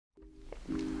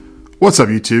What's up,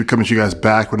 YouTube? Coming to you guys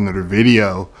back with another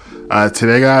video.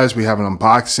 Today, guys, we have an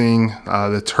unboxing.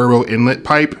 The turbo inlet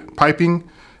piping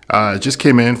just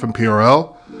came in from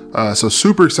PRL. So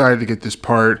super excited to get this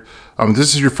part.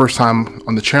 This is your first time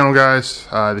on the channel, guys.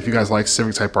 If you guys like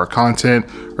Civic Type R content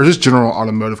or just general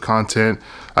automotive content,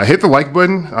 hit the like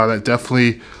button. That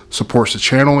definitely supports the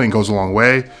channel and goes a long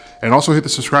way. And also hit the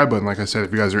subscribe button, like I said,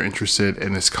 if you guys are interested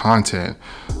in this content.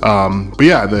 But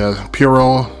yeah, the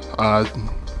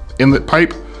PRL inlet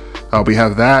pipe, we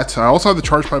have that. I also have the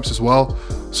charge pipes as well,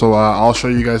 so I'll show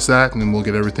you guys that and then we'll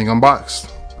get everything unboxed.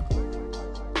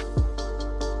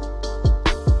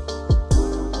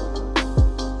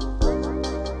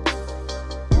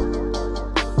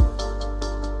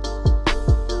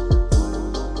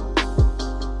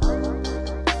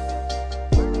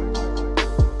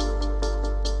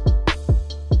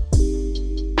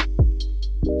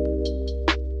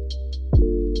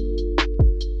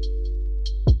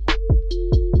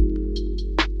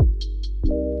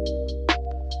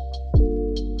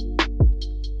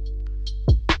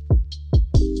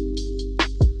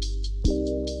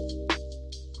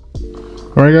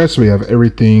 Alright guys, so we have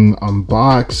everything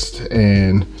unboxed,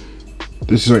 and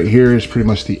this right here is pretty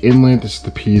much the inlet. This is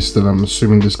the piece that I'm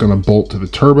assuming is going to bolt to the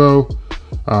turbo.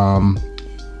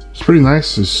 It's pretty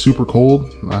nice. It's super cold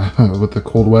with the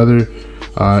cold weather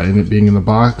and it being in the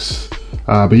box.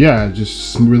 But yeah,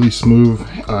 just really smooth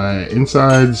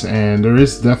insides, and there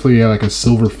is definitely like a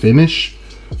silver finish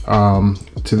to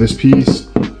this piece.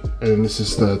 And this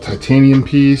is the titanium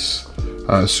piece,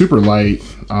 super light.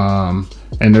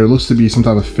 And there looks to be some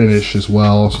type of finish as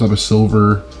well, some type of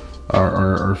silver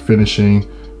or finishing.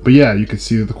 But yeah, you can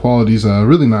see that the quality is a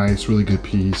really nice, really good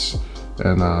piece.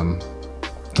 And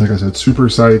like I said, super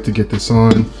excited to get this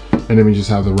on. And then we just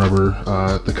have the rubber,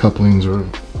 the couplings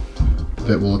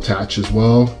that will attach as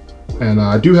well. And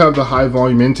I do have the high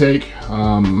volume intake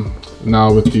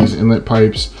now with these inlet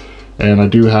pipes. And I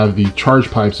do have the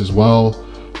charge pipes as well.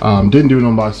 Didn't do an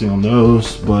unboxing on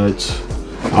those, but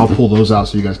I'll pull those out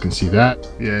so you guys can see that.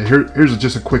 Yeah, here's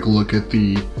just a quick look at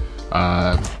the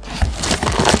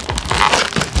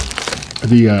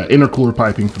intercooler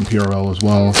piping from PRL as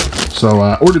well.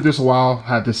 So ordered this a while,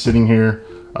 had this sitting here.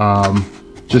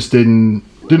 Just didn't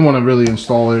want to really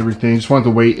install everything. Just wanted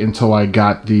to wait until I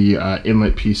got the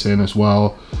inlet piece in as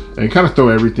well, and kind of throw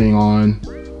everything on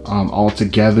all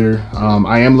together.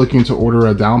 I am looking to order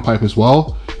a downpipe as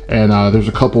well, and there's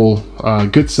a couple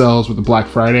good sales with the Black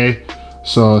Friday.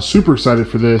 So super excited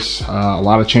for this. A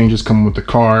lot of changes coming with the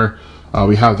car.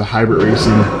 We have the hybrid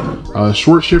racing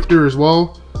short shifter as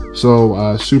well.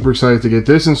 So super excited to get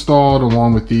this installed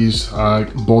along with these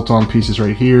bolt-on pieces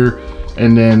right here,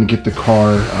 and then get the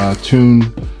car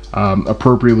tuned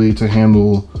appropriately to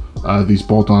handle these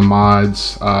bolt-on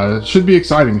mods. Should be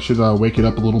exciting. Should wake it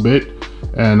up a little bit.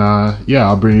 And yeah,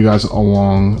 I'll bring you guys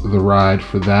along the ride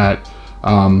for that.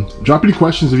 Drop any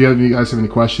questions if you guys have any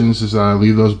questions. Just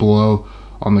leave those below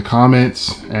on the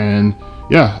comments. And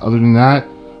yeah, other than that,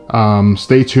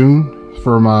 stay tuned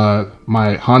for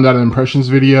my Honda Impressions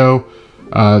video,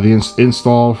 the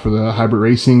install for the hybrid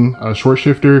racing short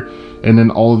shifter, and then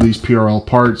all of these PRL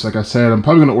parts. Like I said, I'm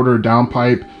probably going to order a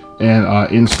downpipe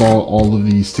and install all of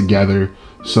these together.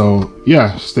 So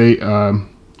yeah, stay on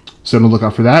the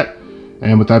lookout for that.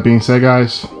 And with that being said,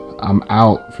 guys, I'm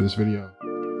out for this video.